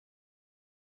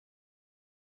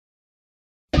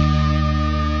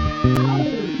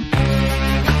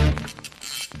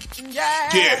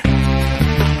Yeah.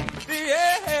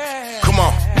 Come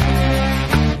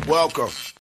on. Welcome.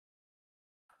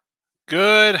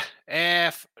 Good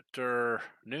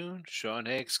afternoon. Sean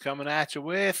Higgs coming at you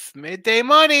with Midday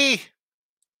Money.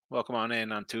 Welcome on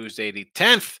in on Tuesday the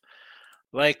 10th.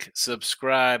 Like,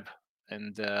 subscribe,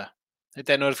 and hit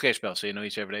that notification bell so you know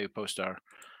each and every day we post our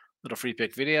little free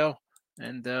pick video.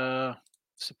 And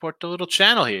support the little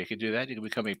channel here. You can do that. You can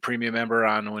become a premium member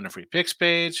on the Winner Free Picks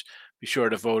page. Be sure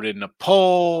to vote in a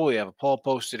poll. We have a poll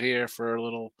posted here for a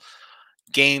little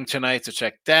game tonight, so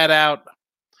check that out.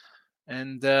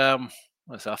 And I'll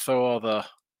throw all the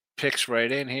picks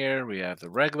right in here. We have the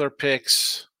regular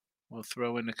picks. We'll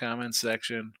throw in the comment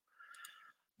section.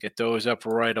 Get those up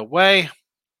right away.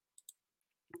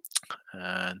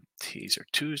 Teaser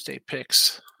Tuesday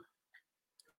picks.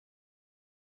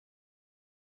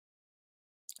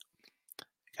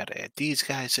 Got to add these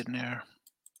guys in there.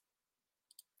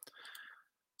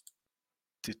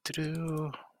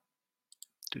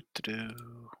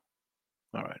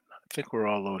 All right, I think we're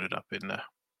all loaded up in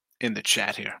the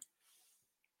chat here.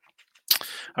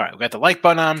 All right, we got the like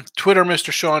button on Twitter,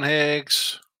 Mr. Sean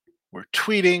Higgs. We're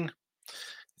tweeting.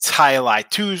 It's Highlight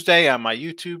Tuesday on my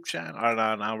YouTube channel.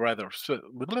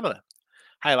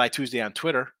 Highlight Tuesday on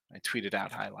Twitter. I tweeted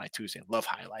out Highlight Tuesday. I love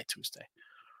Highlight Tuesday.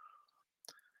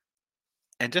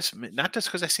 And not just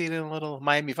because I see it in a little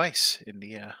Miami Vice in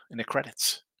the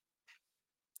credits.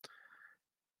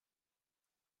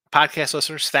 Podcast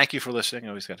listeners, thank you for listening. I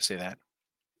always got to say that.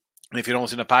 And if you don't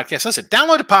listen to podcasts, listen,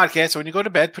 download the podcast. So when you go to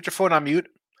bed, put your phone on mute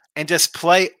and just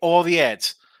play all the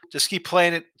ads. Just keep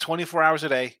playing it 24 hours a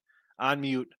day on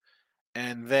mute.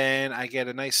 And then I get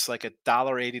a nice, like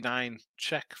 $1.89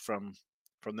 check from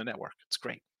the network. It's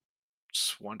great.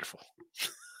 It's wonderful.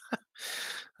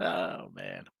 Oh,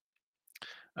 man.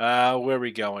 Where are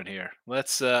we going here?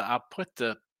 I'll put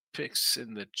the picks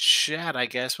in the chat, I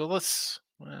guess. Well,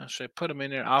 should I put them in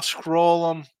there? I'll scroll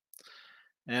them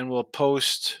and we'll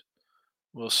post.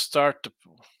 We'll start to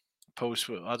post.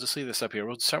 I'll just leave this up here.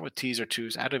 We'll start with teaser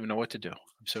twos. I don't even know what to do.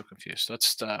 I'm so confused.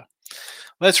 Let's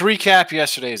recap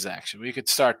yesterday's action. We could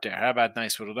start there. How about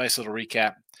nice little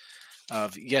recap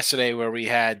of yesterday where we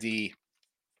had the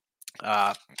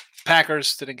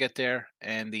Packers didn't get there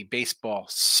and the baseball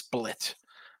split.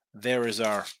 There is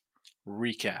our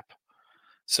recap.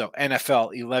 So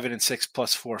NFL 11-6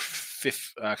 plus 4.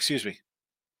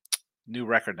 New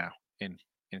record now in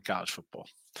college football.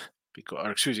 In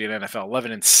NFL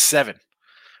 11-7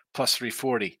 plus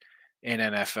 340 in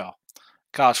NFL.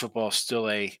 College football is still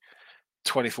a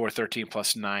 24-13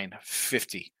 plus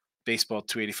 950. Baseball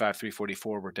 285,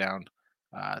 344. We're down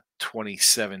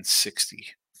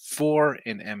 27-64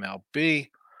 in MLB.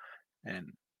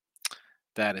 And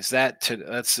that is that.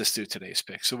 Let's just do today's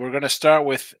pick. So we're going to start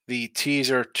with the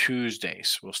Teaser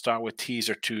Tuesdays. We'll start with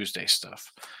Teaser Tuesday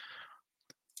stuff.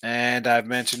 And I've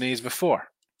mentioned these before.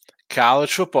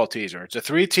 College football teaser. It's a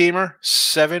 3-teamer,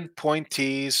 7-point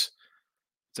tease.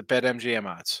 It's a BetMGM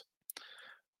odds.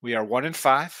 We are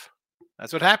 1-5.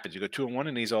 That's what happens. You go 2-1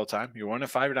 in these all the time. You're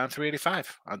 1-5. You're down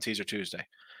 385 on Teaser Tuesday.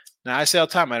 Now, I say all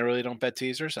the time, I really don't bet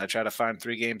teasers. I try to find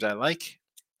 3 games I like,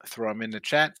 throw them in the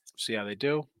chat, see how they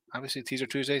do. Obviously, Teaser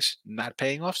Tuesdays not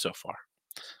paying off so far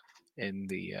in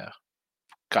the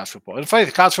college football. And funny,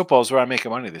 the college football is where I'm making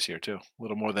money this year, too. A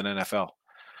little more than NFL.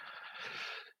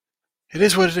 It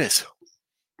is what it is.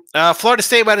 Florida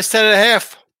State minus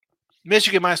 10.5.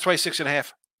 Michigan minus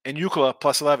 26.5. And UCLA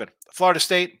plus 11. Florida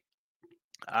State,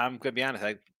 I'm going to be honest,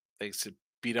 they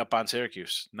beat up on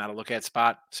Syracuse. Not a look at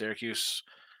spot. Syracuse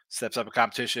steps up a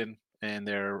competition, and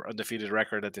their undefeated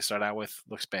record that they start out with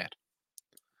looks bad.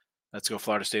 Let's go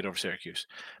Florida State over Syracuse.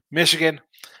 Michigan,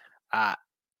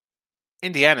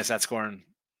 Indiana's not scoring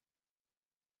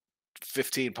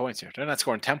 15 points here. They're not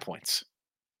scoring 10 points.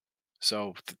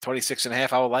 So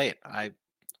 26.5, I will lay it.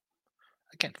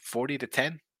 Again,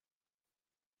 40-10.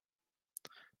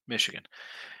 Michigan.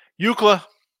 UCLA.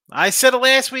 I said it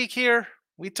last week here.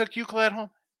 We took UCLA at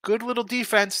home. Good little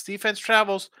defense. Defense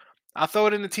travels. I'll throw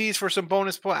it in the tees for some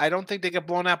bonus point. I don't think they get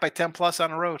blown out by 10 plus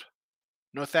on the road.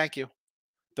 No, thank you.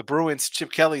 The Bruins,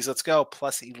 Chip Kelly's, let's go,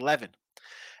 plus 11.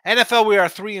 NFL, we are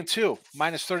 3-2,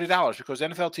 minus $30 because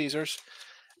NFL teasers,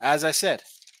 as I said,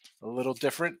 a little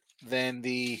different than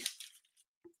the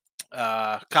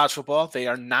college football. They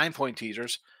are 9-point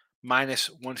teasers, minus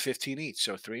 115 each.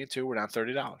 So 3-2, we're down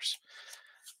 $30.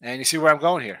 And you see where I'm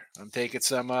going here. I'm taking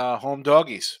some home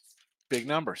doggies, big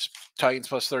numbers. Titans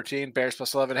plus 13, Bears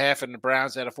plus 11.5, and the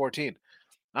Browns at a 14.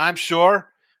 I'm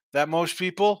sure that most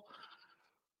people,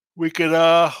 we could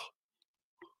look,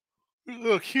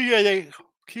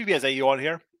 QB has a yawn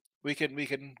here. we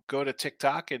can go to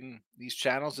TikTok and these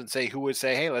channels and say who would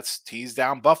say, hey, let's tease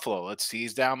down Buffalo, let's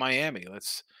tease down Miami,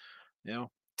 let's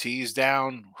tease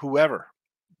down whoever.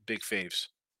 Big faves.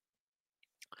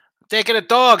 Taking the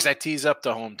dogs. I tease up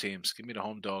the home teams. Give me the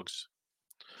home dogs.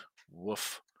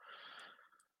 Woof.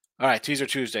 All right, teaser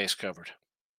Tuesday is covered.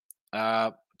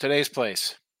 Today's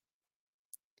plays.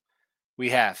 We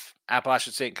have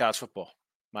Appalachian State in college football,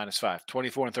 -5.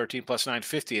 24 and 13 plus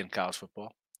 950 in college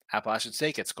football. Appalachian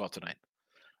State gets called tonight.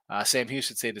 Sam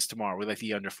Houston State is tomorrow. We like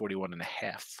the under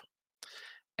 41.5.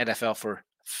 NFL for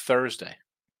Thursday.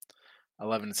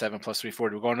 11 and 7 plus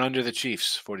 340. We're going under the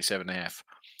Chiefs, 47.5.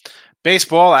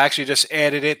 Baseball, I actually just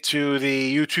added it to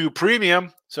the YouTube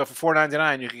Premium. So for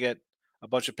 $4.99, you can get a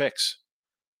bunch of picks.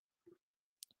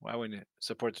 Why wouldn't you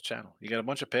support the channel? You get a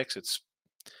bunch of picks.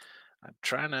 I'm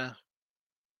trying to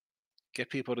get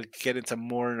people to get into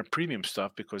more in the premium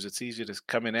stuff because it's easy to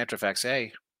come in after facts.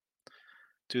 Hey,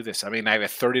 do this. I mean, I have a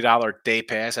 $30 day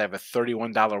pass. I have a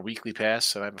 $31 weekly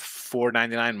pass. And I have a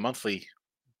 $4.99 monthly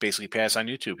basically pass on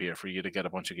YouTube here for you to get a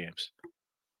bunch of games.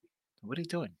 What are you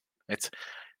doing? It's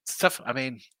tough. I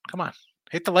mean, come on.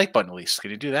 Hit the like button at least.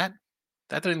 Can you do that?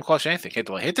 That doesn't even cost you anything. Hit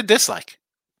the like. Hit the dislike.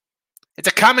 It's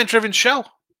a comment-driven show.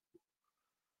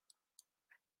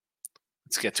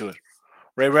 Let's get to it.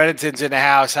 Ray Reddington's in the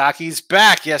house. Hockey's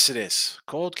back. Yes, it is.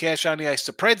 Cold cash on the ice.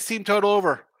 The Preds team total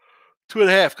over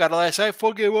 2.5. Got a last night.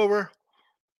 Full game over.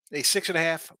 A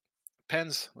 6.5.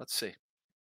 Pens. Let's see.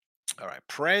 All right.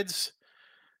 Preds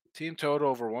team total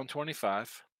over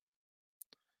 125.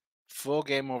 Full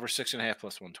game over 6.5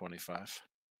 plus 125.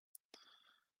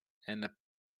 And the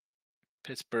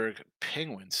Pittsburgh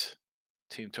Penguins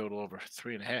team total over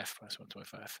 3.5 plus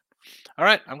 125. All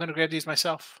right. I'm going to grab these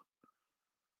myself.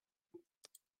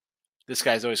 This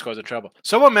guy's always causing trouble.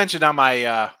 Someone mentioned on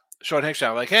my Sean Hicks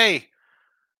channel, like, hey,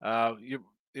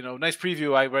 nice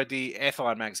preview. I read the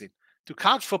Athlon magazine. To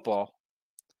college football,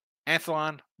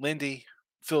 Athlon, Lindy,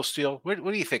 Phil Steele. What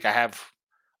do you think? I have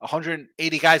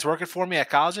 180 guys working for me at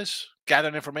colleges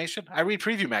gathering information. I read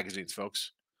preview magazines,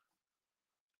 folks.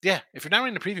 Yeah, if you're not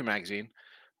reading the preview magazine,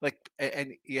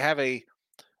 and you have a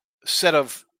set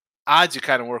of odds you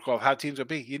kind of work off how teams will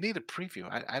be, you need a preview.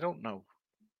 I don't know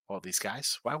all these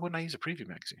guys. Why wouldn't I use a preview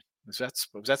magazine? Was that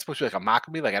supposed to be like a mock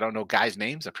of me? Like I don't know guys'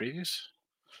 names of previews?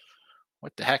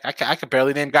 What the heck? I could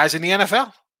barely name guys in the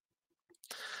NFL.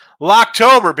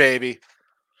 Locktober, baby.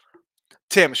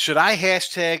 Tim, should I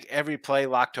hashtag every play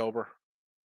Locktober?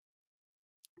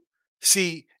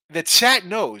 See, the chat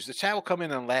knows. The chat will come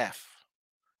in and laugh.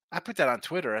 I put that on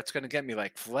Twitter. That's going to get me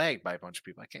flagged by a bunch of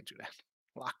people. I can't do that.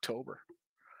 Locktober.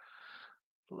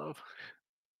 Love.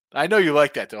 I know you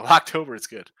like that though. Locktober is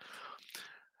good.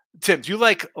 Tim, do you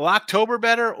like Locktober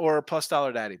better or Plus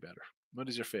Dollar Daddy better? What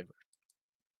is your favorite?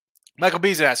 Michael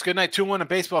Bees asks, good night. 2-1 in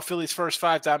baseball. Phillies first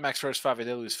 5. Diamondbacks first 5. I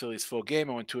did lose Phillies full game.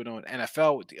 I went 2-0 in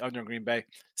NFL with the under in Green Bay.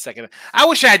 Second. I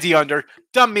wish I had the under.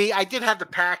 Dumb me. I did have the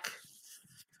pack.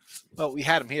 Well, we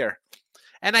had him here.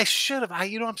 And I should have.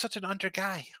 I'm such an under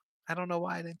guy. I don't know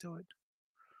why I didn't do it.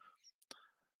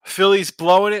 Phillies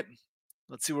blowing it.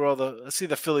 Let's see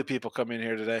the Philly people come in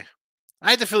here today.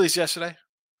 I had the Phillies yesterday.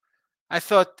 I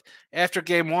thought after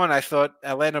game 1, I thought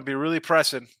Atlanta would be really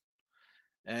pressing.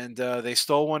 And they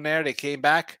stole one there. They came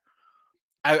back.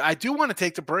 I do want to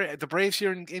take the Braves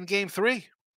here in game 3.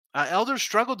 Elders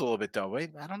struggled a little bit, though.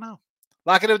 Wait, I don't know.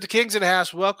 Locking it with the Kings in the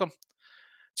house. Welcome.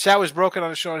 Chat was broken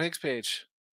on the Sean Hicks page.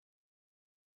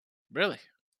 Really?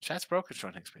 Chat's broken,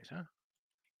 Sean Hicks page, huh?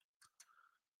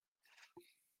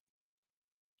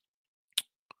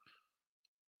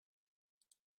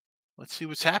 Let's see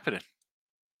what's happening.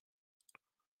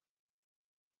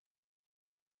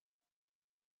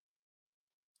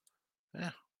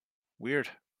 Yeah. Weird.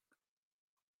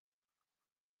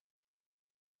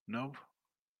 No.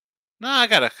 No,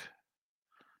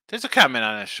 there's a comment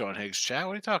on that Sean Higgs chat.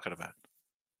 What are you talking about?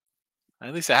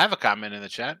 At least I have a comment in the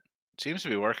chat. Seems to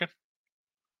be working.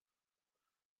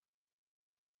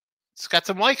 It's got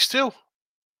some likes too.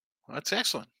 Well, that's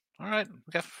excellent. All right.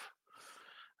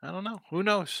 I don't know. Who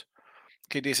knows?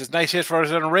 KD says, nice hit for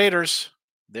us on the Raiders.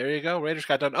 There you go. Raiders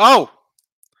got done. Oh!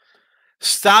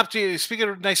 Stop. Speaking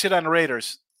of nice hit on the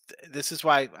Raiders, this is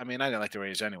why, I didn't like the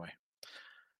Raiders anyway.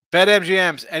 Bet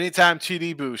MGM's anytime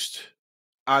TD boost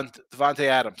on Devontae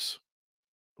Adams.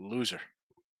 Loser.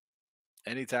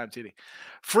 Anytime TD.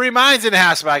 Free Mind's in the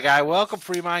house, my guy. Welcome,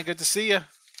 Free Mind. Good to see you.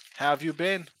 How have you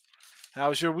been? How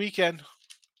was your weekend?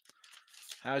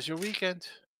 How's your weekend?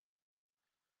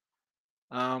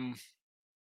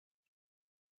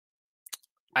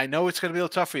 I know it's going to be a little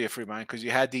tough for you, Free Mind, because you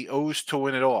had the O's to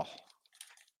win it all.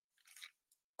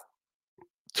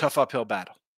 Tough uphill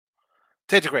battle.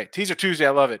 Takes are great. Teaser Tuesday,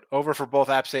 I love it. Over for both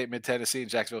App State, Mid Tennessee, and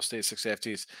Jacksonville State 6.5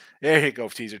 tees. There you go,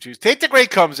 Teaser Tuesday. Take the Great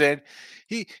comes in.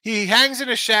 He hangs in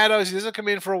the shadows. He doesn't come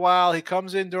in for a while. He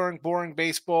comes in during boring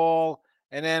baseball,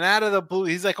 and then out of the blue,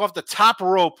 he's like off the top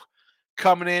rope,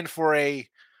 coming in for a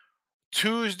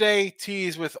Tuesday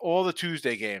tease with all the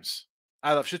Tuesday games.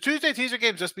 I love. Should Tuesday teaser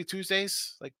games just be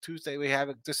Tuesdays? Like Tuesday, we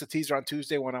have just a teaser on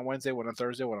Tuesday, one on Wednesday, one on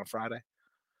Thursday, one on Friday.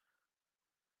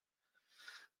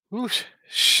 Ooh,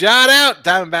 shout out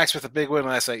Diamondbacks with a big win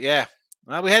last night. Yeah.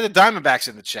 Well, we had the Diamondbacks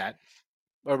in the chat.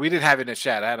 Or we didn't have it in the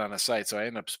chat. I had it on the site, so I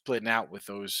ended up splitting out with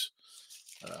those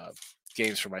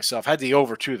games for myself. I had the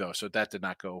over too, though, so that did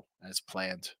not go as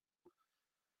planned.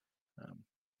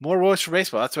 More roads for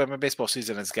baseball. That's why my baseball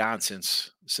season has gone since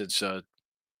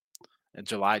in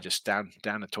July, just down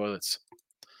the toilets.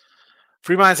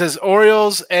 Fremont says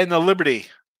Orioles and the Liberty.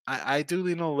 I do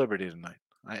lean on Liberty tonight.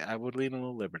 I would lean on the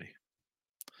Liberty.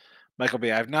 Michael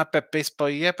B. I have not bet baseball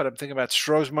yet, but I'm thinking about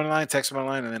Stroh's money line, Texas money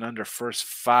line, and then under first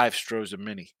 5 Stroh's a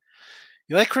mini.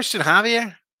 You like Christian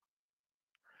Javier?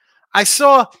 I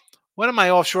saw one of my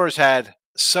offshores had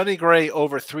Sonny Gray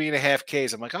over 3.5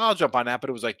 Ks. I'm like, I'll jump on that,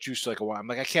 but it was like juice like a wine. I'm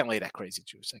like, I can't lay that crazy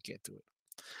juice. I can't do it.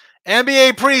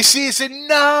 NBA preseason,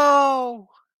 no.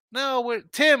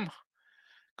 Tim,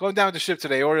 going down with the ship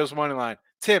today. Orioles money line.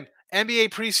 Tim, NBA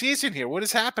preseason here. What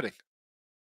is happening?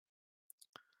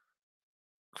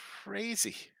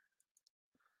 Crazy.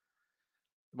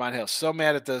 Mont Hill, so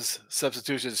mad at those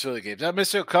substitutions Philly games. That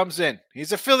Mr. comes in.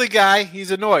 He's a Philly guy.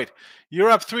 He's annoyed. You're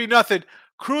up 3-0,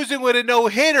 cruising with a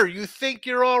no-hitter. You think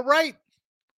you're all right.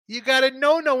 You got a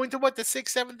no-no into what, the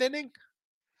 6th, 7th inning?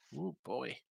 Oh,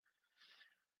 boy.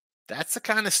 That's the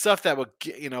kind of stuff that would,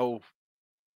 that'll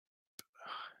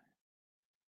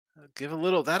give a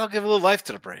little life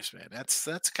to the Braves, man. That's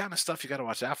the kind of stuff you got to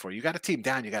watch out for. You got a team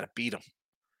down, you got to beat them.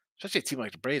 Especially a team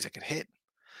like the Braves that can hit.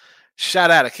 Shout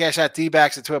out. I cash out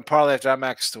D-backs and twin parlay after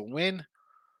Diamondbacks to win.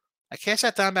 I cash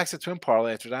out Diamondbacks and twin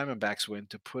parlay after Diamondbacks win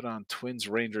to put on Twins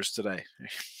Rangers today.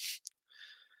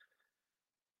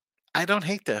 I don't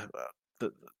hate the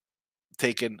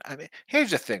taking. I mean, here's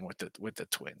the thing with the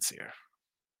Twins here.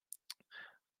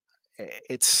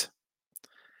 It's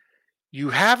you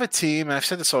have a team, and I've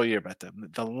said this all year about them.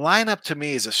 The lineup to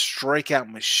me is a strikeout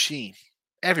machine.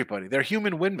 Everybody, they're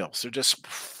human windmills. They're just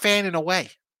fanning away.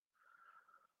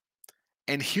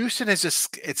 And Houston has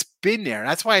it's been there.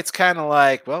 That's why it's kind of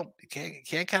like, well, you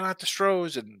can't count out the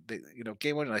Stros and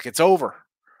game winner. Like, it's over.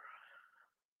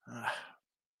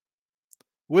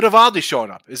 Would Evaldi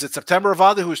showing up? Is it September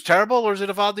Evaldi who's terrible, or is it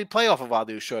Evaldi playoff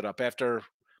Evaldi who showed up after?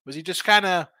 Was he just kind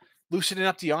of loosening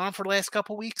up the arm for the last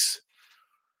couple weeks?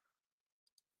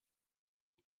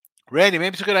 Randy,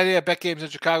 maybe it's a good idea to bet games in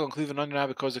Chicago and Cleveland under now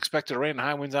because expected rain and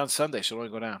high winds on Sunday, so only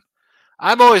go down.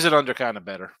 I'm always an under kind of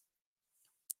better.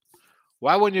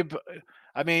 Why wouldn't you?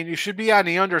 I mean, you should be on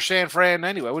the under San Fran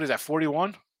anyway. What is that,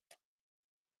 41?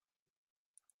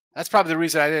 That's probably the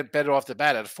reason I didn't bet it off the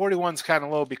bat. At 41 is kind of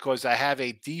low because I have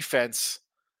a defense,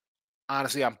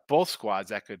 honestly, on both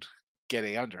squads that could get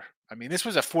a under. I mean, this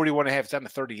was a 41.5. It's down to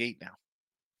 38 now.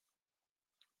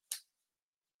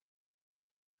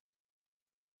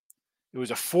 It was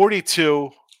a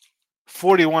 42,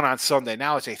 41 on Sunday.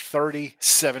 Now it's a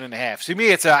 37.5. To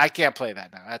me, I can't play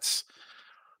that now.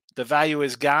 The value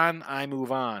is gone. I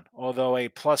move on. Although a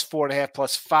plus 4.5,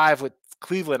 plus 5 with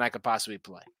Cleveland, I could possibly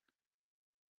play.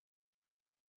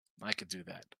 I could do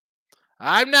that.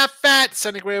 I'm not fat.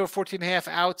 Sonny Gray over 14.5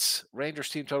 outs. Rangers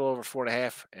team total over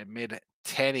 4.5 and mid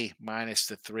Teddy minus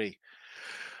the 3.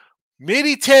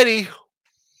 Midi Teddy.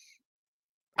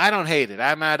 I don't hate it.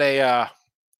 I'm not a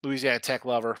Louisiana Tech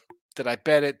lover. Did I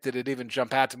bet it? Did it even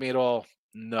jump out to me at all?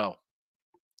 No.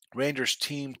 Rangers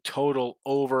team total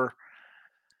over.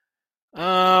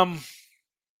 I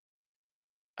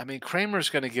mean, Kramer's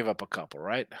going to give up a couple,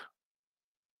 right?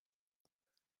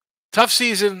 Tough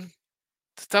season.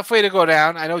 It's a tough way to go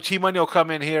down. I know T-Money will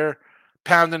come in here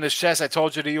pounding his chest. I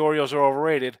told you the Orioles are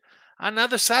overrated. On the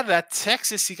other side of that,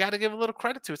 Texas, you got to give a little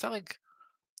credit to. It's not like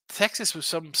Texas was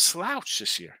some slouch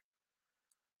this year.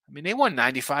 I mean, they won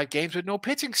 95 games with no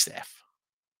pitching staff.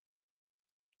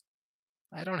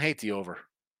 I don't hate the over.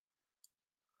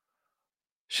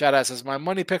 Shout out says, my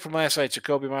money pick from last night,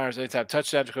 Jacoby Myers, anytime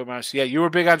touchdown, Jacoby Myers. Yeah, you were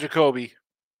big on Jacoby.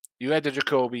 You had the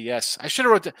Jacoby, yes. I should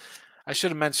have wrote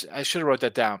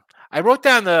that down. I wrote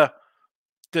down the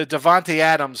Devontae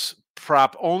Adams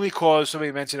prop only because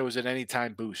somebody mentioned it was an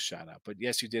anytime boost. Shout out. But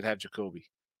yes, you did have Jacoby.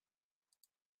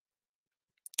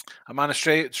 I'm on a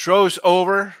straight. Stroh's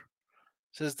over.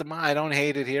 Says I don't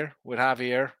hate it here with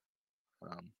Javier.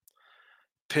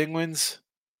 Penguins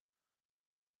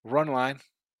run line.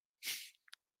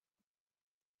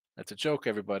 That's a joke,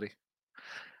 everybody.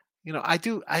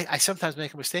 I sometimes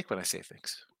make a mistake when I say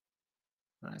things.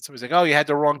 All right, somebody's like, "Oh, you had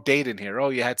the wrong date in here. Oh,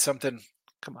 you had something."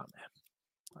 Come on, man.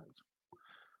 What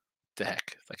the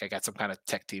heck? Like I got some kind of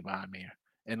tech team on me here.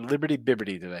 And Liberty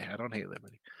Bibberty today. I don't hate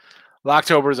Liberty.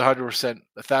 Locktober is 100%,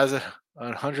 1,000,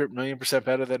 100,000,000%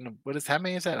 better than what is? How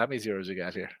many is that? How many zeros you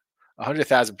got here?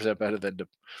 100,000% better than the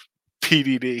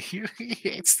PDD. He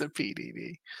hates the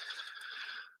PDD.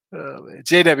 Oh, man.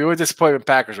 JW, what disappointment?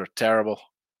 Packers were terrible,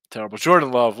 terrible.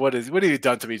 Jordan Love, what have you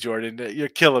done to me, Jordan? You're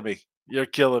killing me. You're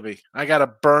killing me. I gotta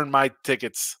burn my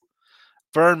tickets.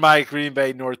 Burn my Green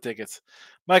Bay North tickets.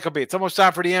 Michael B. It's almost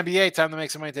time for the NBA. Time to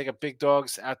make some money. Take a big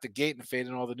dogs out the gate and fade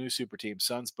in all the new super teams: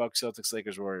 Suns, Bucks, Celtics,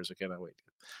 Lakers, Warriors. I cannot wait.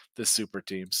 The super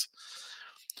teams.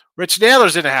 Rich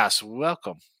Naylor's in the house.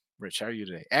 Welcome, Rich. How are you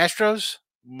today? Astros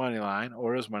money line.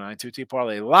 Orioles money line. 2T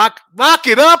parlay. Lock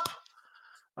it up.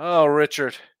 Oh,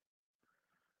 Richard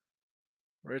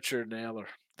Naylor.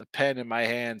 The pen in my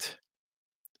hand.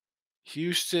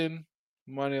 Houston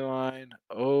money line.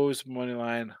 O's money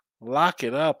line. Lock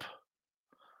it up.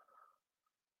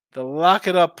 The lock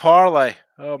it up parlay.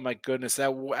 Oh my goodness!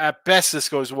 At best this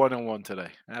goes 1-1 today.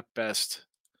 At best.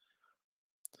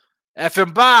 F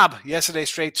and Bob. Yesterday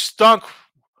straight stunk.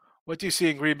 What do you see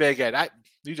in Green Bay again?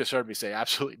 You just heard me say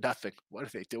absolutely nothing. What are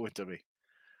they doing to me?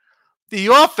 The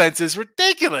offense is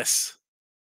ridiculous.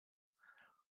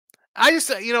 I just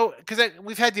because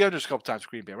we've had the unders a couple times.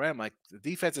 Green Bay, right? I'm like the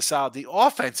defense is solid. The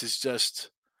offense is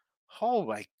just oh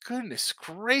my goodness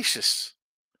gracious.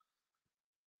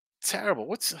 Terrible.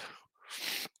 Where's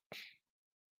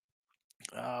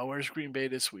Green Bay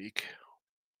this week?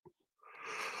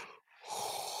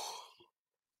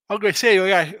 I'm going to say you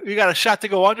got a shot to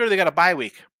go under. They got a bye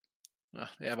week.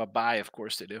 They have a bye, of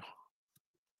course they do.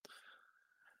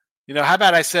 How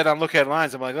about I said on look at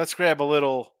lines? I'm like, let's grab a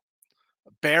little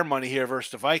bear money here versus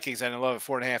the Vikings. And I love it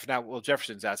 4.5 now. Well,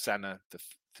 Jefferson's outside the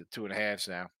 2.5s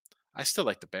now. I still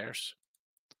like the Bears.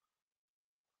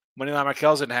 Moneyline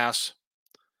Markel's in the house.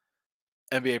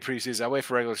 NBA preseason. I wait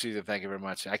for regular season. Thank you very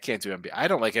much. I can't do NBA. I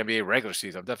don't like NBA regular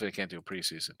season. I definitely can't do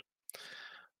preseason.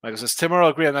 Michael says, Tim Earl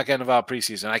agree I'm not getting involved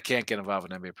preseason. I can't get involved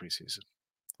in NBA preseason.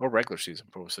 Or regular season,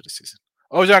 most of the season.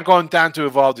 O's aren't going down to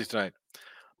Evaldi tonight.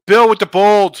 Bill with the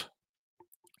bold.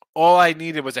 All I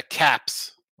needed was a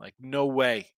caps. Like, no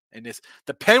way. And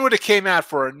the pen would have came out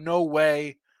for a no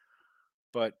way.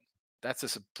 But that's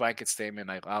just a blanket statement.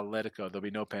 I'll let it go. There'll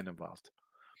be no pen involved.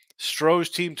 Stroh's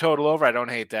team total over. I don't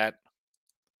hate that.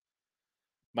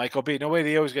 Michael B. No way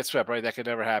the O's get swept, right? That could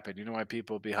never happen. You know why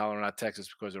people be hollering out Texas?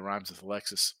 Because it rhymes with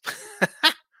Lexus.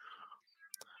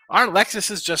 Aren't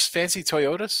Lexuses just fancy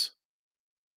Toyotas?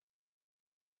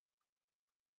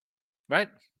 Right?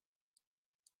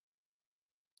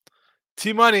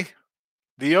 T-Money.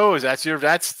 The O's.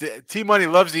 T-Money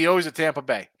loves the O's at Tampa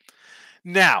Bay.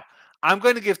 Now, I'm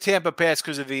going to give Tampa pass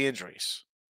because of the injuries.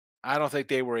 I don't think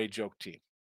they were a joke team.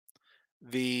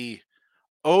 The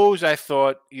O's, I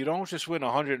thought, you don't just win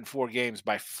 104 games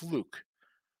by fluke.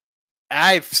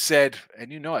 I've said,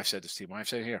 and I've said this team, I've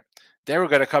said here, they were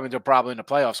going to come into a problem in the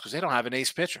playoffs because they don't have an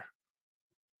ace pitcher.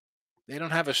 They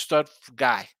don't have a stud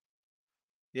guy.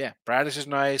 Yeah, Bradish is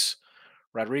nice.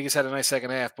 Rodriguez had a nice second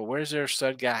half, but where's their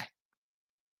stud guy?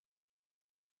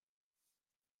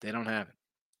 They don't have it.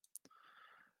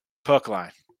 Puck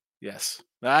line. Yes.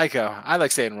 I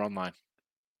like saying run line.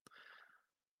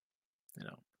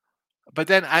 But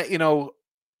then I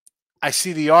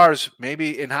see the R's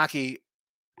maybe in hockey.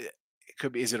 It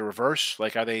could be. Is it a reverse?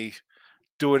 Like, are they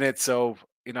doing it so?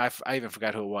 I even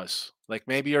forgot who it was. Like,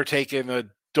 maybe you're taking the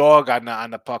dog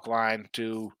on the puck line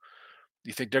to.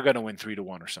 You think they're going to win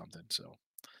 3-1 or something? So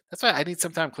that's why I need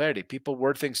some time clarity. People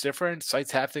word things different.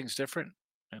 Sites have things different.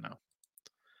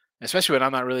 Especially when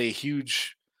I'm not really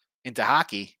huge into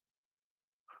hockey,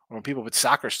 or when people put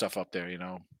soccer stuff up there.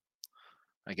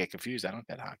 I get confused. I don't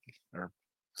get hockey or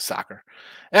soccer.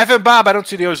 F and Bob, I don't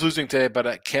see the O's losing today,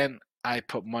 but can I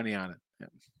put money on it?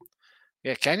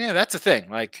 Yeah, can you? That's the thing.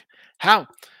 Like, how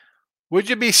would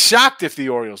you be shocked if the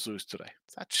Orioles lose today?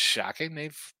 It's not shocking.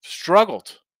 They've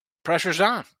struggled. Pressure's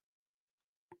on.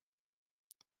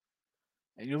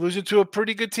 And you're losing to a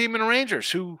pretty good team in the Rangers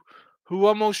who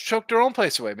almost choked their own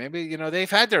place away. Maybe, they've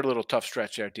had their little tough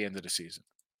stretch there at the end of the season.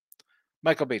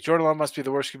 Michael B. Jordan Love must be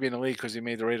the worst QB in the league because he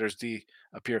made the Raiders D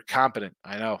appear competent.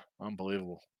 I know.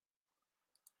 Unbelievable.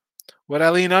 Would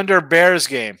I lean under Bears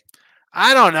game?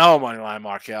 I don't know, Moneyline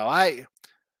Markel.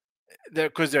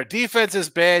 Because their defense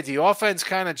is bad. The offense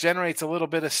kind of generates a little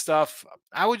bit of stuff.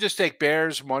 I would just take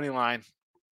Bears Moneyline.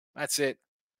 That's it.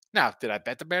 Now, did I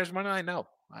bet the Bears Moneyline? No.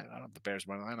 I don't have the Bears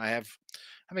Moneyline. I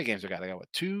How many games I got? I got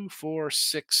what? 2, 4,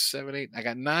 6, 7, 8. I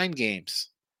got 9 games.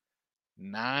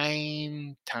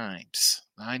 9 times.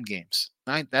 9 games.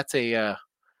 9. That's a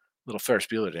little Ferris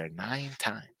Bueller there. 9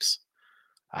 times.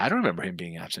 I don't remember him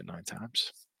being absent 9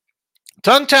 times.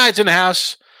 Tongue tied's in the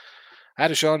house. I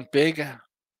had a Sean big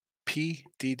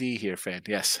PDD here fan.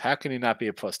 Yes. How can he not be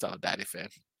a plus dollar daddy fan?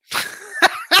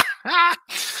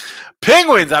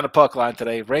 Penguins on the puck line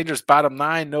today. Rangers bottom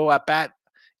 9. No at bat.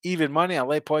 Even money. I'll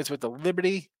lay points with the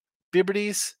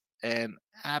Liberties and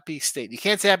Happy State. You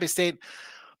can't say Happy State.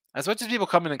 As much as people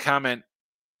come in and comment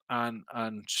on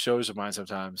shows of mine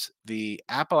sometimes, the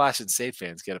Appalachian State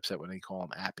fans get upset when they call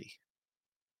them Appy.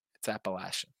 It's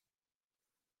Appalachian.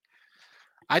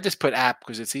 I just put app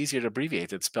because it's easier to abbreviate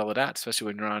than spell it out, especially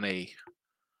when you're on a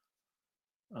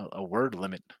word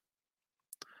limit.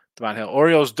 Devon Hill.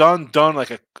 Orioles done like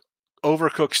a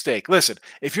overcooked steak. Listen,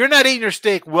 if you're not eating your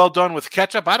steak well done with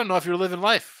ketchup, I don't know if you're living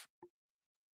life. Is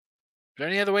there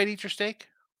any other way to eat your steak?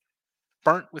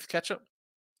 Burnt with ketchup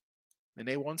and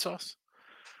A1 sauce?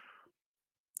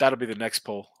 That'll be the next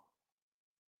poll.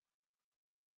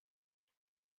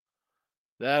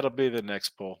 That'll be the next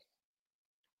poll.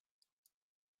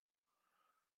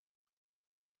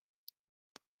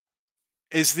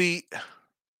 Is the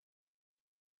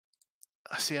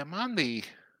see? I'm on the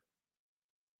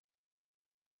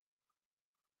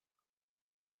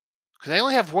because I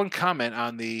only have one comment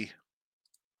on the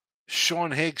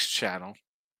Sean Higgs channel,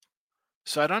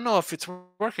 so I don't know if it's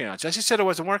working on. Jesse said it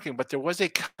wasn't working, but there was a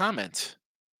comment.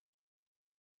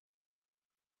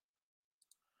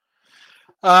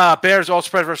 Bears all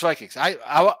spread versus Vikings. I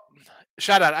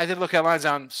shout out. I did look at lines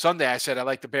on Sunday. I said I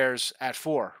like the Bears at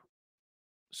 4.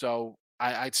 So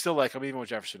I'd still like them even with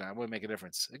Jefferson. It wouldn't make a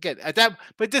difference. Again,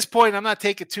 but at this point, I'm not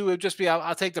taking 2. It would just be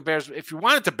I'll take the Bears. If you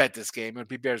wanted to bet this game, it would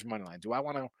be Bears money line. Do I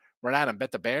want to run out and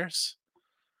bet the Bears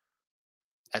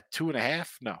at 2.5?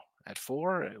 No, at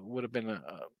 4 it would have been.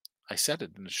 I said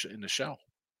it in the show.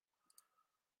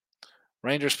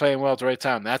 Rangers playing well at the right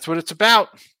time. That's what it's about.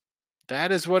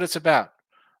 That is what it's about.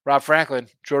 Rob Franklin,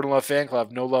 Jordan Love fan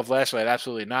club. No love last night.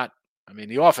 Absolutely not. I mean,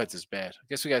 the offense is bad. I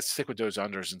guess we got to stick with those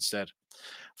unders instead.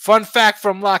 Fun fact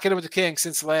from Locking It with the King: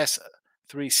 since the last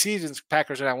 3 seasons,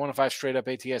 Packers are now 1-5 straight up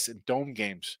ATS in dome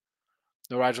games.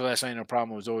 No Roger last night, no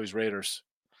problem. It was always Raiders.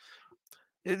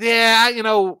 Yeah,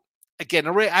 again,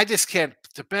 I just can't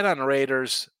to bet on the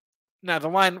Raiders. Now the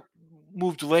line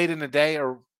moved late in the day,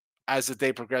 or as the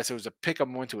day progressed, it was a pick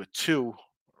 'em went to a 2,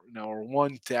 or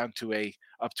 1 down to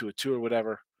up to a 2 or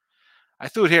whatever. I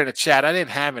threw it here in the chat. I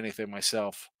didn't have anything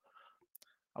myself.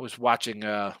 I was watching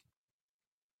my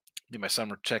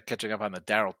summer catching up on the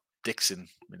Daryl Dixon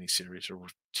miniseries or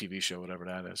TV show, whatever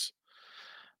that is.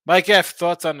 Mike F,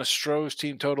 thoughts on the Stros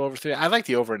team total over 3? I like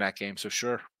the over in that game, so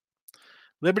sure.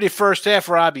 Liberty first half,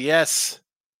 Rob, yes.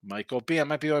 Michael B, I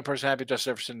might be the only person happy just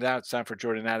Jefferson now. It's time for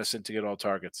Jordan Addison to get all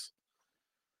targets.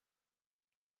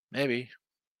 Maybe.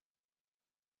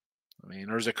 I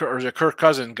mean, or is it Kirk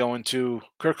Cousins going to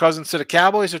the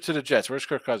Cowboys or to the Jets? Where's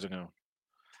Kirk Cousins going?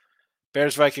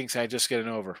 Bears Vikings, I just get an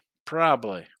over.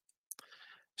 Probably.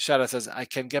 Shout out says, I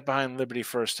can get behind Liberty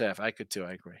first half. I could too.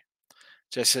 I agree.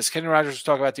 Jess says, Kenny Rogers was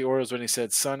talking about the Orioles when he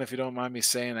said, son, if you don't mind me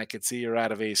saying, I could see you're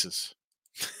out of aces.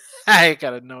 I got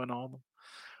to know and all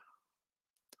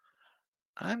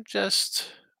them.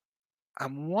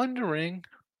 I'm wondering.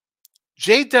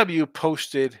 JW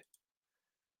posted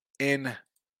in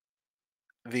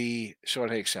the Sean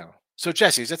Higgs channel. So,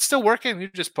 Jesse, is that still working? You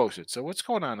just posted. So, what's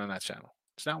going on that channel?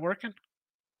 It's not working?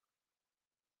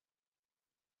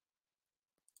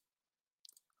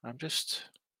 I'm just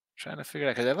trying to figure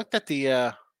it out because I looked at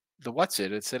the what's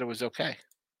it. It said it was okay.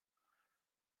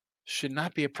 Should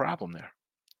not be a problem there.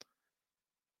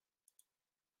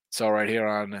 It's all right here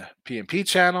on PMP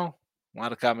channel. A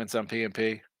lot of comments on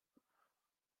PMP.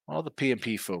 All the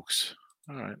PMP folks.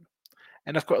 All right.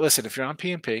 And of course, listen, if you're on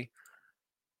PMP,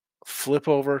 flip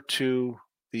over to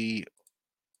the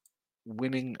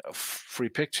winning free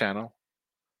pick channel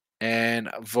and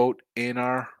vote in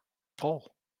our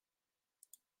poll.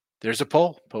 There's a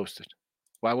poll posted.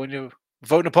 Why wouldn't you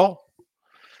vote in a poll?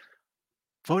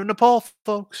 Vote in a poll,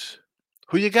 folks.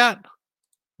 Who you got?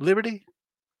 Liberty?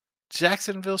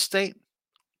 Jacksonville State?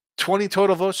 20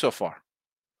 total votes so far.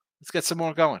 Let's get some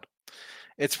more going.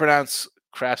 It's pronounced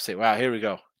Crap State. Wow, here we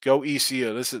go. Go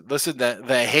ECU. Listen to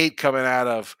the hate coming out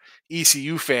of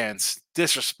ECU fans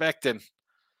disrespecting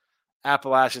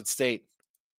Appalachian State.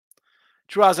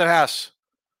 Drew House.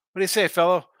 What do you say,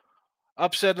 fellow?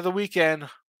 Upset of the weekend.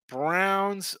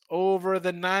 Browns over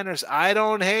the Niners. I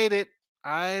don't hate it.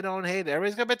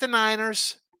 Everybody's going to bet the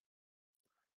Niners.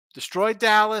 Destroyed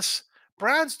Dallas.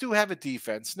 Browns do have a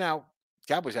defense. Now,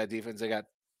 Cowboys had defense. They got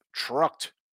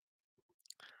trucked.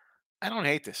 I don't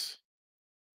hate this.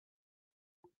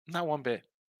 Not one bit.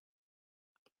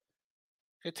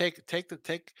 Hey, take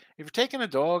if you're taking a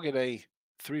dog in a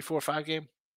 3-4-5 game,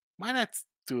 why not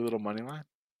do a little money line?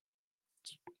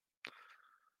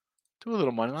 Do a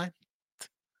little money line.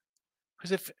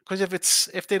 Because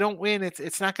if they don't win,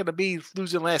 it's not going to be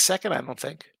losing last second. I don't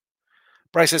think.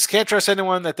 Bryce says can't trust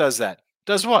anyone that does that.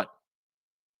 Does what?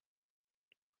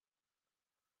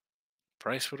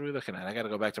 Bryce, what are we looking at? I got to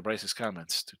go back to Bryce's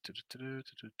comments.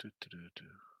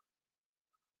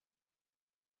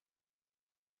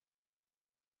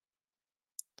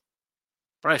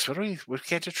 Bryce, what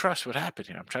can't you trust? What happened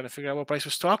here? I'm trying to figure out what Bryce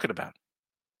was talking about.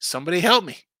 Somebody help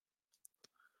me.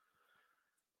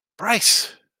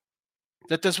 Bryce,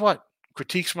 that does what?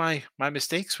 Critiques my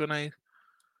mistakes when I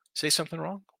say something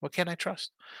wrong? What can't I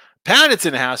trust? Pounded's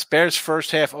in the house. Bears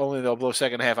first half only. They'll blow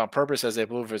second half on purpose as they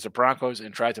blew versus the Broncos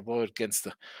and tried to blow it against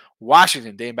the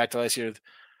Washington, dating back to last year.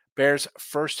 Bears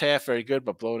first half very good,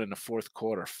 but blown in the fourth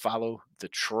quarter. Follow the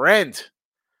trend.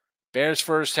 Bears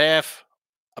first half,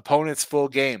 opponents full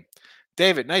game.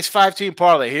 David, nice 5-team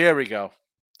parlay. Here we go.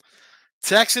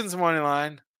 Texans money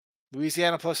line,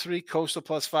 Louisiana +3, Coastal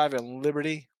 +5, and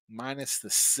Liberty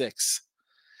 -6.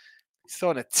 He's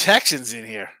throwing the Texans in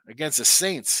here against the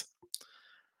Saints.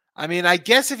 I mean, I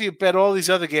guess if you bet all these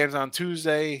other games on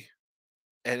Tuesday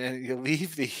and then you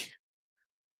leave the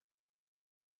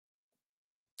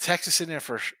Texas in there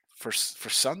for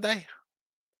Sunday,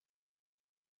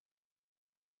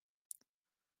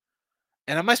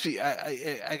 and I must be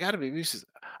I got to be used.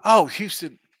 Oh,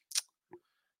 Houston.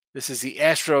 This is the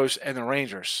Astros and the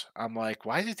Rangers. I'm like,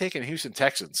 why is he taking Houston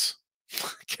Texans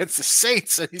against the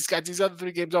Saints? And he's got these other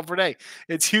 3 games on for day.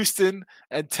 It's Houston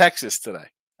and Texas today.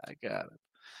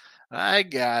 I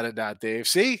got it now, Dave.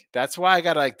 See, that's why I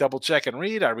got to like double check and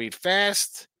read. I read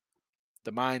fast.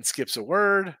 The mind skips a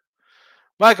word.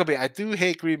 Michael B. I do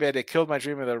hate Green Bay. They killed my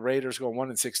dream of the Raiders going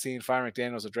 1-16. Firing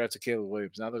McDaniels and drafted Caleb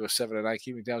Williams. Now they'll go 7-9.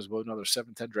 Keeping McDaniels will another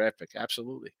 7-10 draft pick.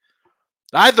 Absolutely.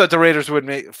 I thought the Raiders would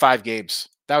make 5 games.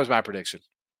 That was my prediction.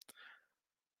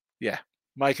 Yeah.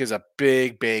 Mike is a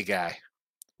big guy.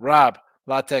 Rob,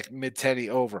 Latek mid-10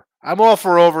 over. I'm all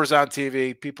for overs on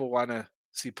TV. People want to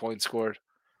see points scored.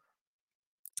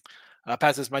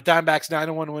 Pat says, my Diamondbacks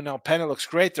 9-1 win now. Pennant looks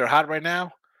great. They're hot right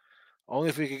now. Only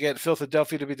if we could get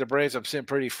Philadelphia to beat the Braves, I'm sitting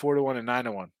pretty 4-1 and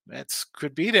 9-1. That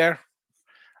could be there.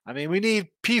 I mean, we need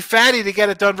P. Fatty to get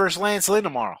it done versus Lance Lynn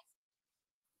tomorrow.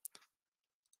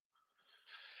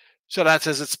 So that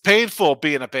says it's painful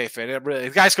being a Bay fan.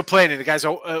 The guy's complaining. The guy's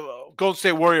a Golden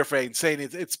State Warrior fan saying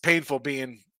it's painful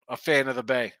being a fan of the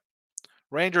Bay.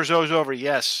 Rangers O's over.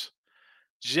 Yes.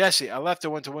 Jesse, I left to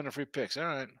win the free picks. All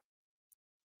right.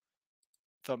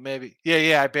 Thought maybe.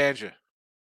 Yeah, I banned you.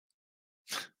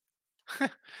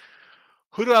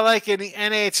 Who do I like in the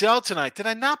NHL tonight? Did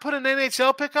I not put an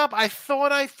NHL pickup? I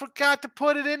thought I forgot to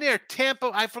put it in there.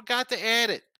 Tampa, I forgot to add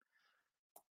it.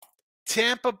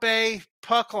 Tampa Bay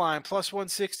puck line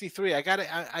 +163. I got it.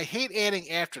 I hate adding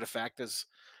after the fact because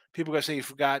people are gonna say you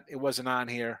forgot it wasn't on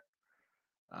here.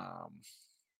 Oh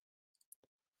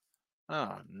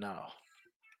no.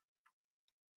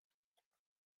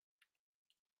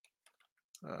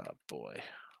 Oh boy.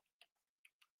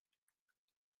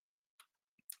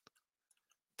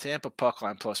 Tampa puck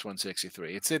line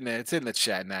 +163. It's in there. It's in the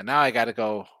chat now. Now I got to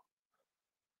go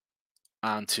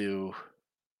onto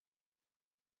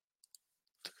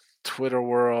Twitter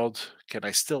world. Can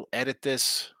I still edit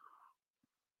this?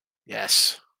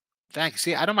 Yes. Thank you.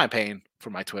 See, I don't mind paying for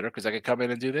my Twitter because I can come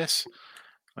in and do this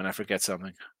when I forget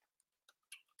something.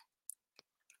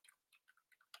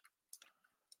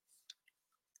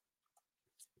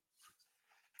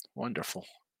 Wonderful.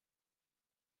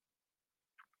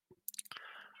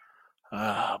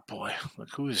 Oh boy, look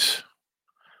who's.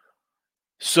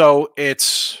 So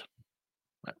it's,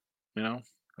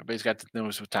 everybody's got to know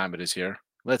what time it is here.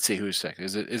 Let's see who's second.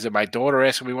 Is it my daughter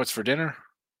asking me what's for dinner?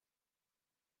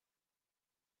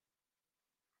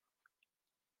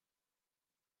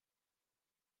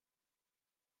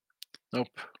 Nope.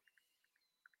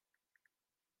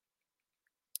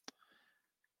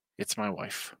 It's my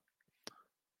wife.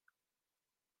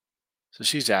 So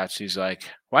she's out. She's like,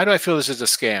 why do I feel this is a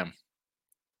scam?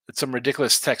 It's some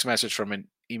ridiculous text message from an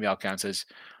email account. Says,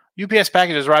 UPS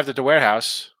package has arrived at the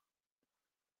warehouse.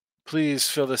 Please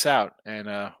fill this out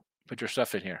and put your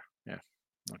stuff in here. Yeah.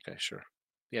 Okay, sure.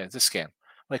 Yeah, it's a scam.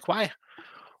 Like, why?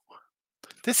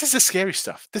 This is the scary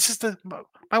stuff.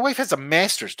 My wife has a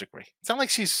master's degree. It's not like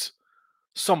she's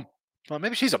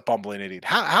maybe she's a bumbling idiot.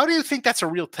 How do you think that's a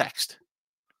real text?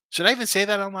 Should I even say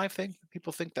that on live thing?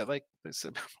 People think that like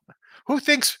who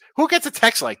gets a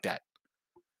text like that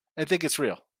and think it's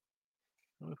real?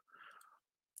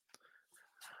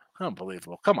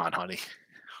 Unbelievable. Come on, honey.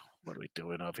 What are we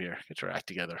doing up here? Get your act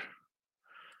together.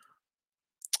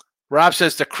 Rob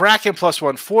says the Kraken plus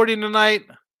 140 tonight.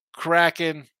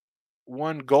 Kraken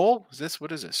one goal.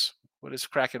 What is this? What is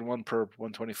Kraken 1 per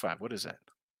 125? What is that?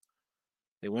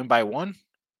 They win by 1?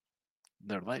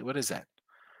 They're like, what is that?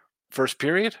 First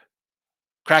period?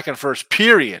 Kraken first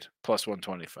period plus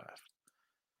 125.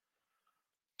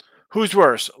 Who's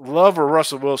worse, Love or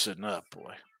Russell Wilson? Oh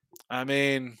boy. I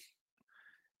mean,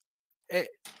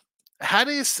 how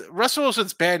do you? Russell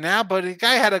Wilson's bad now, but the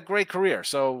guy had a great career.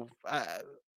 So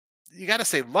you got to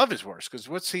say Love is worse because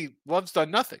Love's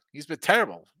done nothing. He's been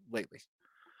terrible lately.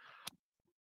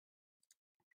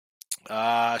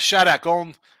 Shout out,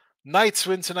 Golden Knights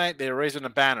win tonight. They're raising a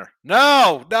banner.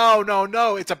 No.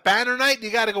 It's a banner night.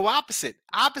 You got to go opposite.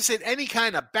 Opposite any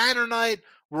kind of banner night.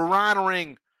 We're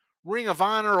honoring Ring of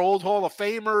Honor, old Hall of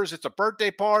Famers. It's a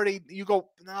birthday party. You go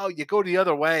the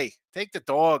other way. Take the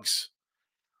dogs.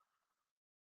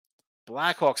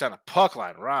 Blackhawks on a puck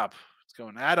line, Rob. What's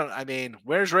going on?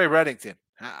 Where's Ray Reddington?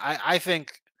 I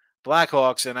think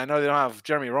Blackhawks, and I know they don't have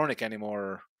Jeremy Roenick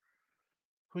anymore.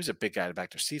 Who's a big guy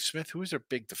back there? Steve Smith? Who's their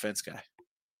big defense guy?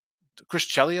 Chris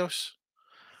Chelios?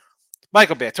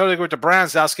 Michael Bay. I totally agree with the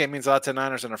Browns. Dallas game means a lot to the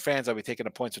Niners and our fans. I'll be taking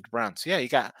the points with the Browns. Yeah, you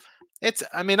got it's.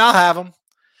 I'll have them.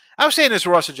 I was saying this to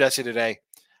Ross and Jesse today.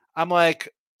 I'm like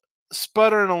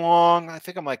sputtering along. I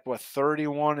think I'm like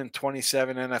 31 and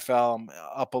 27 NFL. I'm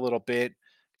up a little bit.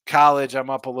 College, I'm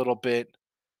up a little bit.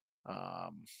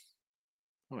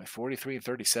 43 and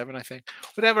 37, I think.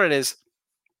 Whatever it is.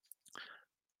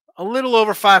 A little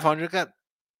over 500. Got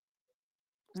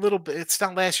a little bit. It's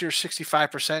not last year's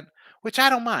 65%, which I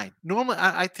don't mind. Normally,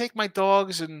 I take my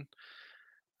dogs, and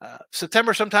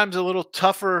September sometimes a little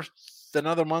tougher than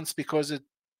other months because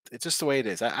it's just the way it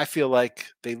is. I feel like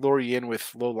they lure you in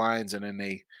with low lines, and then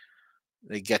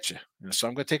they get you. So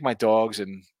I'm going to take my dogs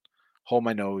and hold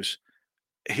my nose.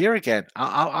 Here again,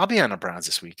 I'll be on the Browns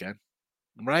this weekend,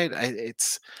 right?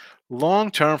 It's long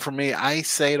term for me. I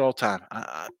say it all the time.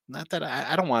 Not that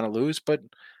I don't want to lose, but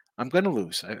I'm going to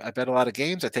lose. I bet a lot of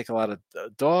games. I take a lot of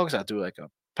dogs. I do like a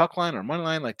puck line or money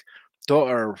line, like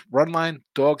or run line,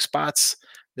 dog spots.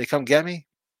 They come get me.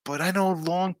 But I know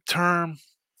long term,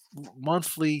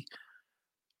 monthly,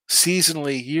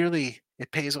 seasonally, yearly,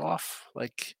 it pays off.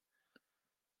 Like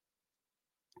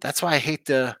that's why I hate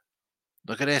the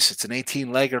look at this. It's an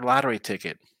 18-legger lottery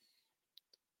ticket.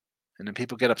 And then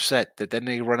people get upset that then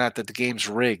they run out that the game's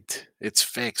rigged. It's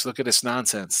fixed. Look at this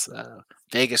nonsense.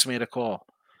 Vegas made a call.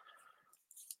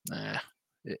 Nah.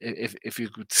 If you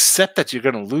accept that you're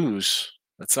going to lose,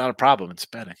 that's not a problem. It's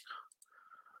betting.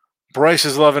 Bryce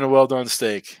is loving a well-done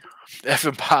steak. F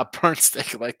and Bob burnt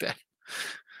steak like that.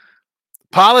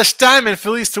 Polished diamond,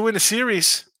 Phillies to win the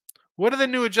series. What are the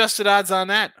new adjusted odds on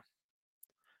that?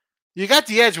 You got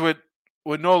the edge with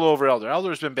Nolo over Elder.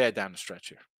 Elder's been bad down the stretch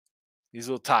here. He's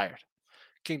a little tired.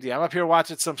 King D, I'm up here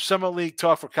watching some Summer League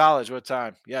talk for college. What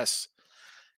time? Yes.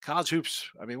 College hoops.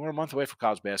 We're a month away from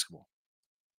college basketball.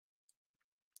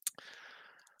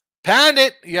 Pound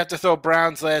it. You have to throw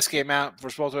Brown's last game out. For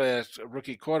supposed to have a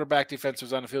rookie quarterback. Defense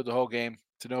was on the field the whole game.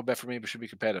 To no bet for me, but should be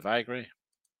competitive. I agree.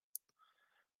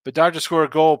 Bedard just scored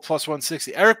a goal plus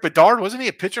 160. Eric Bedard, wasn't he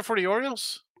a pitcher for the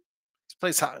Orioles? He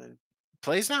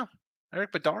plays now.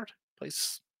 Eric Bedard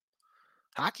plays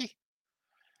hockey.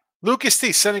 Lucas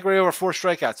T, Sonny Gray over 4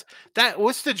 strikeouts.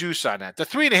 What's the juice on that? The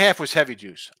 3.5 was heavy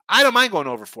juice. I don't mind going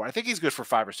over 4. I think he's good for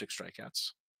 5 or 6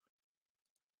 strikeouts.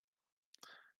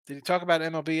 Did you talk about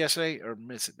MLB yesterday or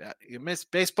miss it? You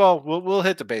missed baseball? We'll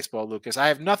hit the baseball, Lucas. I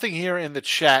have nothing here in the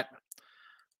chat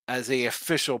as a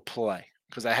official play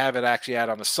because I have it actually out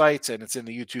on the sites and it's in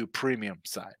the YouTube premium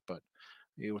side. But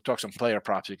we'll talk some player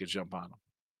props. You can jump on them.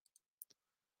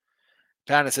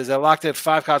 Patton says, I locked in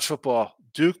 5 college football.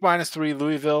 Duke -3,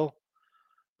 Louisville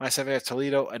 -7,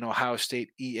 Toledo, and Ohio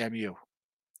State EMU.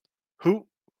 Who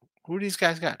these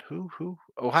guys got? Who?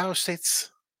 Ohio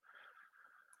State's.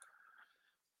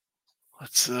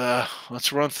 Let's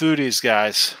run through these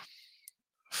guys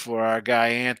for our guy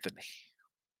Anthony.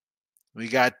 We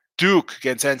got Duke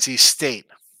against NC State.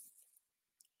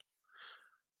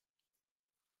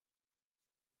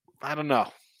 I don't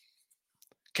know.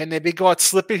 Can they be caught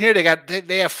slipping here?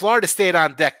 They have Florida State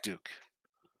on deck, Duke.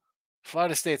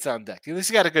 Florida State's on deck. At least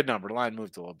you got a good number. The line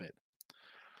moved a little bit.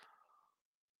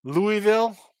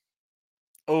 Louisville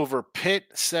over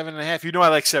Pitt, 7.5. You know I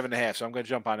like 7.5, so I'm going to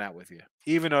jump on that with you.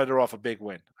 Even though they're off a big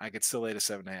win, I could still lay the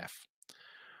 7.5.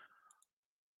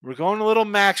 We're going a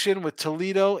little action with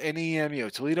Toledo and EMU.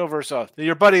 Toledo versus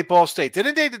your buddy Ball State.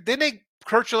 Didn't they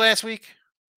hurt you last week?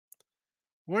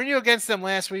 Weren't you against them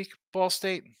last week, Ball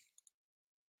State?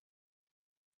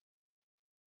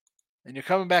 And you're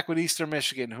coming back with Eastern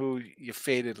Michigan, who you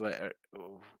faded.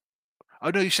 Oh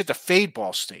no, you said to fade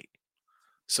Ball State.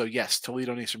 So yes,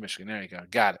 Toledo and Eastern Michigan. There you go.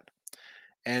 Got it.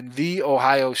 And the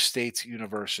Ohio State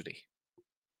University.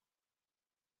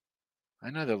 I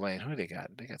know they're laying. Who they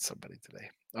got? They got somebody today.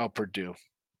 Oh, Purdue.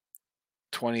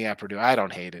 20 at Purdue. I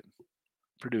don't hate it.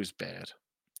 Purdue's bad.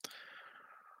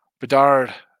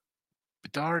 Bedard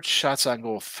shots on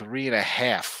goal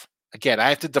 3.5. Again, I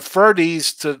have to defer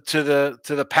these to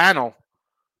the panel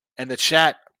and the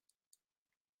chat.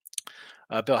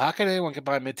 Bill, how can anyone get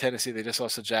by Mid Tennessee? They just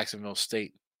lost to Jacksonville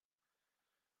State.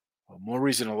 Well, more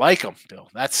reason to like them, Bill.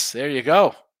 There you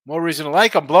go. More reason to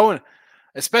like them blowing,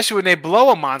 especially when they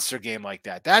blow a monster game like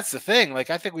that. That's the thing. Like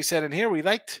I think we said in here, we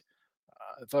liked.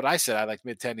 I said I liked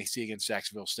Mid Tennessee against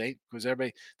Jacksonville State because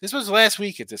everybody. This was last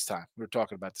week at this time we were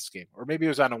talking about this game, or maybe it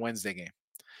was on a Wednesday game.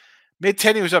 Mid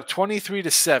Tennessee was up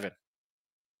 23-7,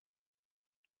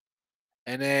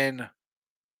 and then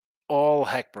all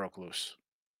heck broke loose.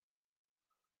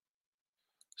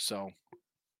 So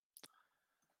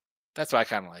that's why I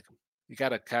kind of like them. You got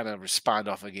to kind of respond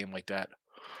off a game like that.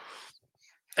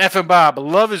 F and Bob,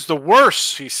 love is the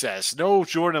worst, he says. No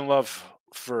Jordan Love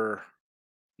for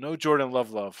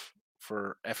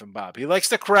F and Bob. He likes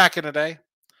the Kraken today.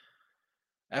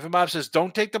 F and Bob says,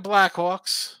 don't take the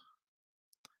Blackhawks.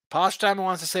 Posh Time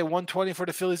wants to say 120 for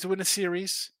the Phillies to win the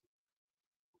series.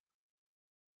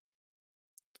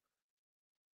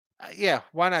 Yeah,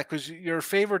 why not? Because you're a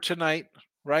favorite tonight,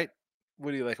 right?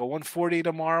 What do you like, a 140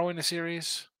 tomorrow in the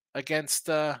series against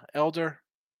Elder?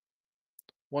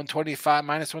 125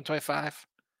 minus 125.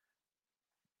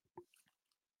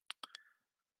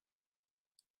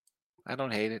 I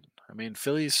don't hate it. I mean,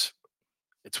 Phillies,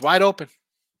 it's wide open.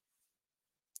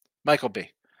 Michael B.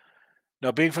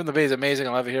 No, being from the Bay is amazing.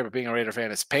 I love it here, but being a Raider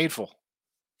fan is painful.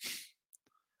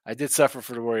 I did suffer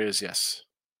for the Warriors, yes.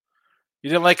 You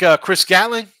didn't like Chris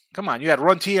Gatling? Come on, you had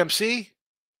Run TMC.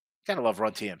 Gotta love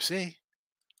Run TMC.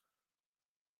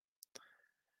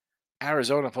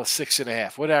 Arizona plus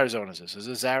 6.5. What Arizona is this? Is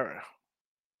this Arizona?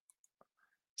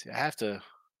 See, I have to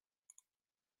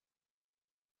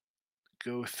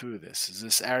go through this. Is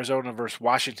this Arizona versus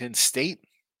Washington State?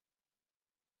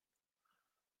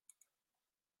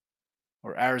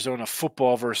 Or Arizona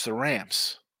football versus the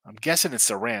Rams? I'm guessing it's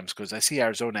the Rams because I see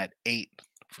Arizona at 8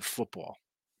 for football.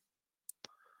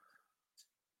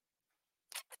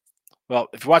 Well,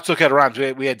 if you look at Rams,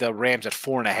 we had the Rams at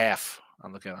 4.5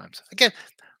 on looking at Rams. Again,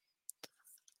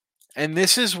 and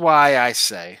this is why I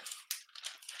say,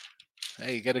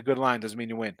 hey, you get a good line, doesn't mean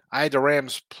you win. I had the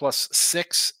Rams plus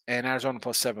 6 and Arizona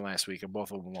plus 7 last week, and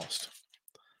both of them lost.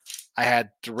 I had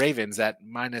the Ravens at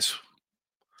minus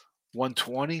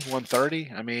 120,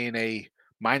 130. I mean, a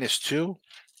minus 2.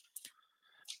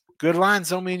 Good lines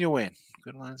don't mean you win.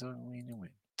 Good lines don't mean you win.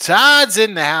 Todd's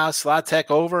in the house. La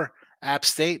Tech over. App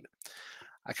State.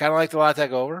 I kind of like the La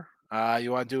Tech over.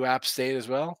 You want to do App State as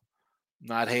well?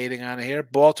 Not hating on it here.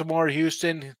 Baltimore,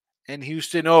 Houston, and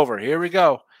Houston over. Here we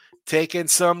go. Taking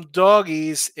some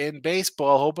doggies in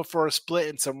baseball, hoping for a split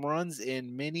and some runs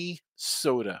in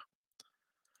Minnesota.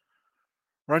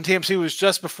 Run TMC was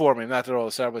just before me. Not that all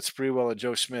started with Spreewell and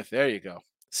Joe Smith. There you go.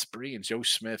 Spree and Joe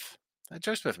Smith.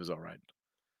 Joe Smith was all right.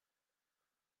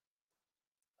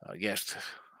 Yes,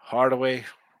 Hardaway,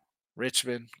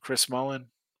 Richmond, Chris Mullen.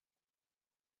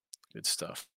 Good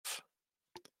stuff.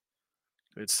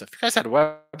 Good stuff. You guys had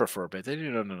Weber for a bit. They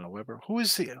didn't know Weber.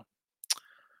 Who's the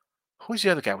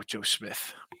other guy with Joe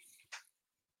Smith?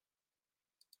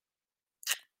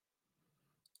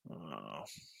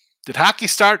 Did hockey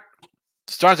start?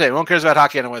 Start today. No one cares about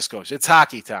hockey on the West Coast. It's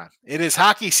hockey time. It is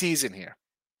hockey season here,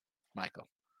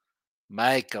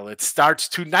 Michael. It starts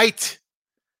tonight.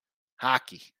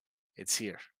 Hockey. It's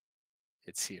here.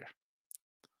 It's here.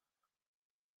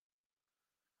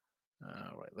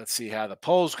 All right. Let's see how the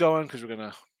poll's going because we're going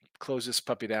to close this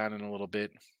puppy down in a little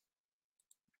bit.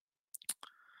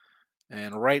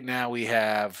 And right now we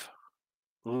have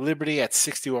Liberty at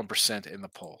 61% in the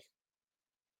poll.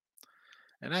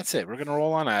 And that's it. We're going to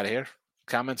roll on out of here.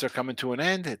 Comments are coming to an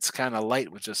end. It's kind of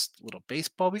light with just a little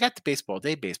baseball. We got the baseball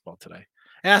today.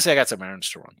 And honestly, I got some errands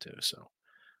to run too. So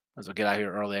as I get out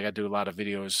here early, I got to do a lot of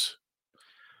videos.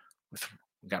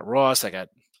 We got Ross. I got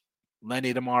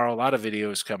Lenny tomorrow. A lot of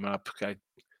videos coming up. I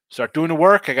start doing the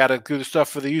work. I got to do the stuff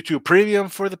for the YouTube Premium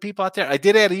for the people out there. I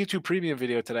did add a YouTube Premium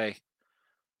video today,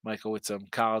 Michael, with some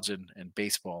college and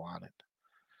baseball on it.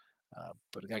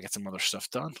 But I got to get some other stuff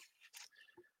done.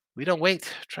 We don't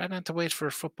wait. Try not to wait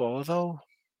for football, although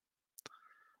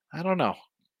I don't know.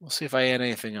 We'll see if I add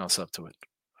anything else up to it.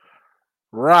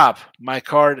 Rob, my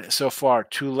card so far.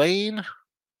 Tulane.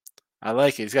 I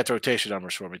like it. He's got the rotation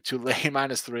numbers for me. Tulane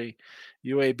 -3,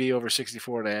 UAB over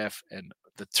 64.5, and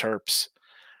the Terps.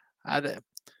 The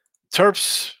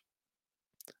Terps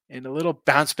in a little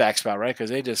bounce back spot, right? Because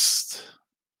they just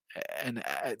and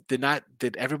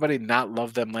did everybody not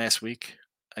love them last week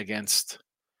against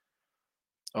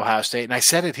Ohio State? And I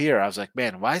said it here. I was like,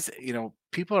 man, why is it,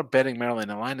 people are betting Maryland.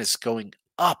 The line is going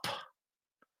up.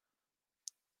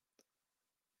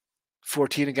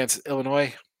 14 against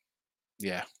Illinois.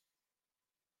 Yeah.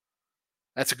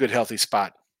 That's a good, healthy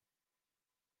spot.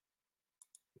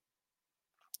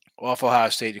 Off Ohio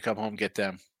State, you come home, get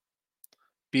them.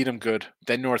 Beat them good.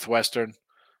 Then Northwestern.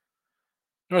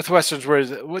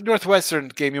 Northwestern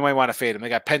game, you might want to fade them. They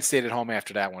got Penn State at home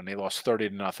after that one. They lost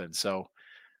 30-0. So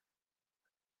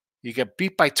you get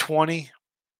beat by 20.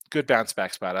 Good bounce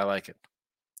back spot. I like it.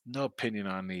 No opinion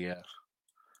on the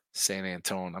San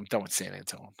Antonio. I'm done with San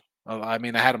Antonio. I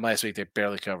mean, I had them last week. They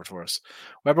barely covered for us.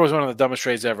 Weber was one of the dumbest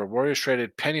trades ever. Warriors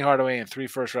traded Penny Hardaway and 3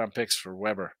 first-round picks for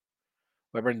Weber.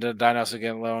 Weber and Dinos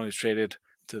again loan. He's traded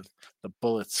to the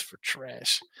Bullets for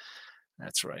trash.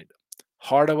 That's right.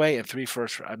 Hardaway and 3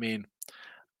 first. I mean,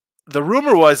 the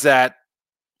rumor was that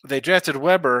they drafted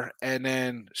Weber, and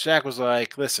then Shaq was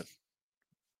like, "Listen,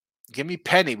 give me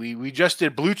Penny. We just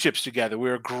did blue chips together. We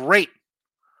were great."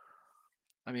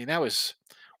 I mean, that was.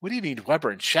 What do you need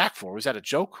Weber and Shaq for? Was that a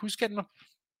joke? Who's getting them?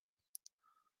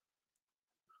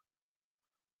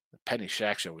 The Penny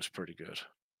Shaq show was pretty good.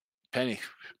 Penny,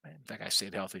 man, that guy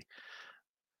stayed healthy.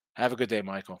 Have a good day,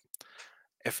 Michael.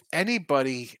 If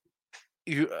anybody,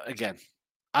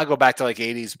 I go back to like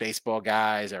 80s baseball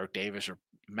guys, Eric Davis or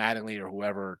Mattingly or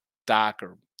whoever, Doc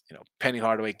or Penny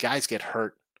Hardaway. Guys get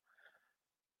hurt.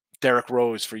 Derrick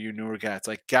Rose for you newer guys,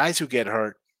 like guys who get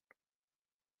hurt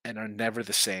and are never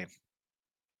the same.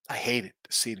 I hate it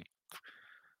to see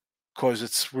because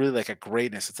it's really like a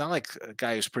greatness. It's not like a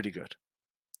guy who's pretty good.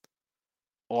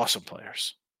 Awesome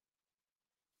players.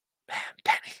 Man,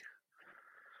 Penny.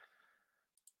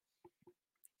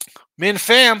 Min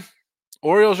fam,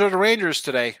 Orioles are the Rangers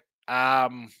today. Yeah,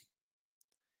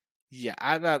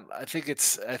 I'm not. I think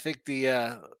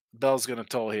the bell's going to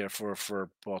toll here for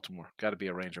Baltimore. Got to be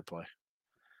a Ranger play.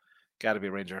 Got to be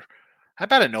a Ranger. How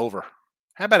about an over?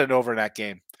 How about an over in that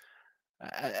game?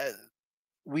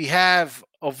 We have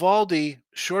Eovaldi,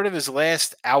 short of his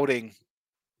last outing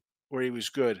where he was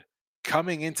good,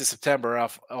 coming into September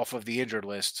off of the injured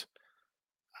list.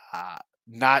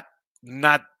 Not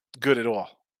good at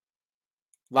all.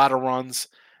 A lot of runs.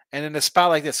 And in a spot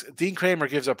like this, Dean Kramer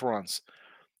gives up runs.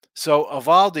 So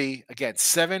Eovaldi, again,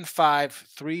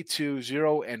 7-5, 3-2,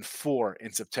 0, and 4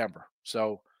 in September.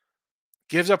 So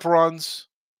gives up runs,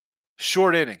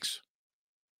 short innings.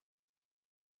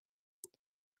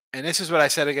 And this is what I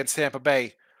said against Tampa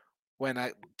Bay when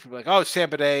people were like, oh, it's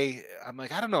Tampa Bay. I'm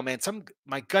like, I don't know, man.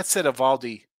 My gut said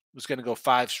Eovaldi was going to go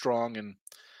 5 strong and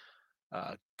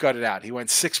gut it out. He went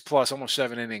 6+, almost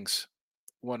 7 innings,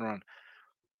 1 run.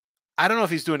 I don't know if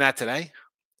he's doing that today.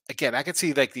 Again, I could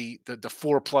see like the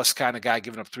 4+ kind of guy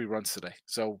giving up 3 runs today.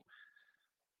 So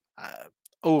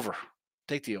over.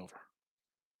 Take the over.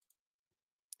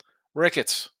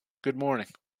 Ricketts, good morning.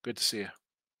 Good to see you.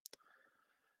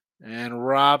 And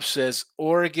Rob says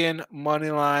Oregon money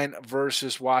line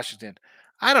versus Washington.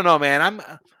 I don't know, man. I'm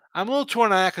a little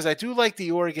torn on that because I do like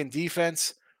the Oregon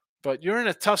defense, but you're in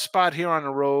a tough spot here on the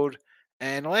road.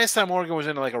 And the last time Oregon was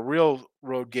in like a real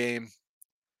road game,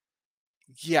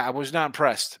 yeah, I was not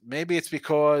impressed. Maybe it's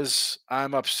because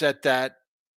I'm upset that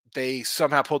they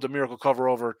somehow pulled the miracle cover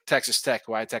over Texas Tech,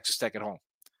 who I had Texas Tech at home.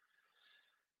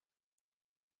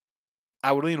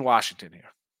 I would lean Washington here.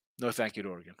 No thank you to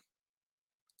Oregon.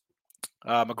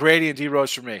 McGrady and D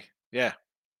Rose for me. Yeah.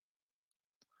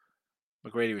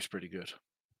 McGrady was pretty good.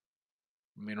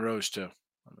 I mean, Rose too.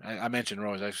 I mentioned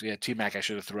Rose. Actually, yeah, T-Mac I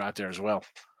should have threw out there as well.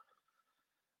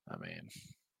 I mean,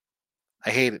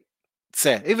 I hate it.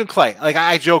 Sad. Even Clay. Like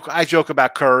I joke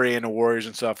about Curry and the Warriors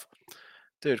and stuff.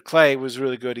 Dude, Clay was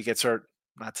really good. He gets hurt.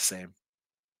 Not the same.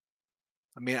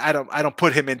 I mean, I don't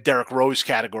put him in Derrick Rose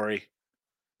category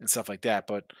and stuff like that,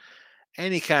 but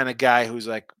any kind of guy who's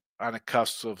like on the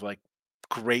cusp of like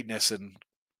greatness and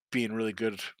being really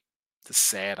good, it's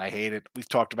sad. I hate it. We've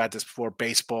talked about this before.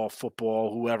 Baseball,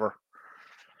 football, whoever.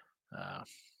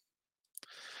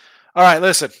 All right,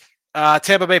 listen.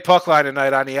 Tampa Bay puck line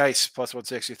tonight on the ice,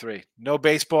 +163. No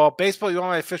baseball. Baseball, you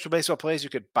want my official baseball plays, you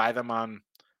could buy them on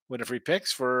Winner Free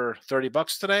Picks for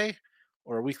 $30 today,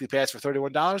 or a weekly pass for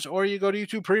 $31, or you go to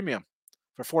YouTube Premium.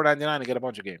 For $4.99, I get a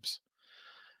bunch of games.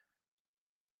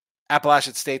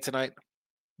 Appalachian State tonight,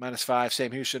 -5.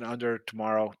 Sam Houston under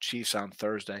tomorrow. Chiefs on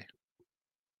Thursday.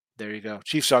 There you go.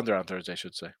 Chiefs under on Thursday, I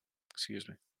should say. Excuse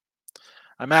me.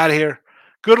 I'm out of here.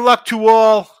 Good luck to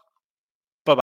all.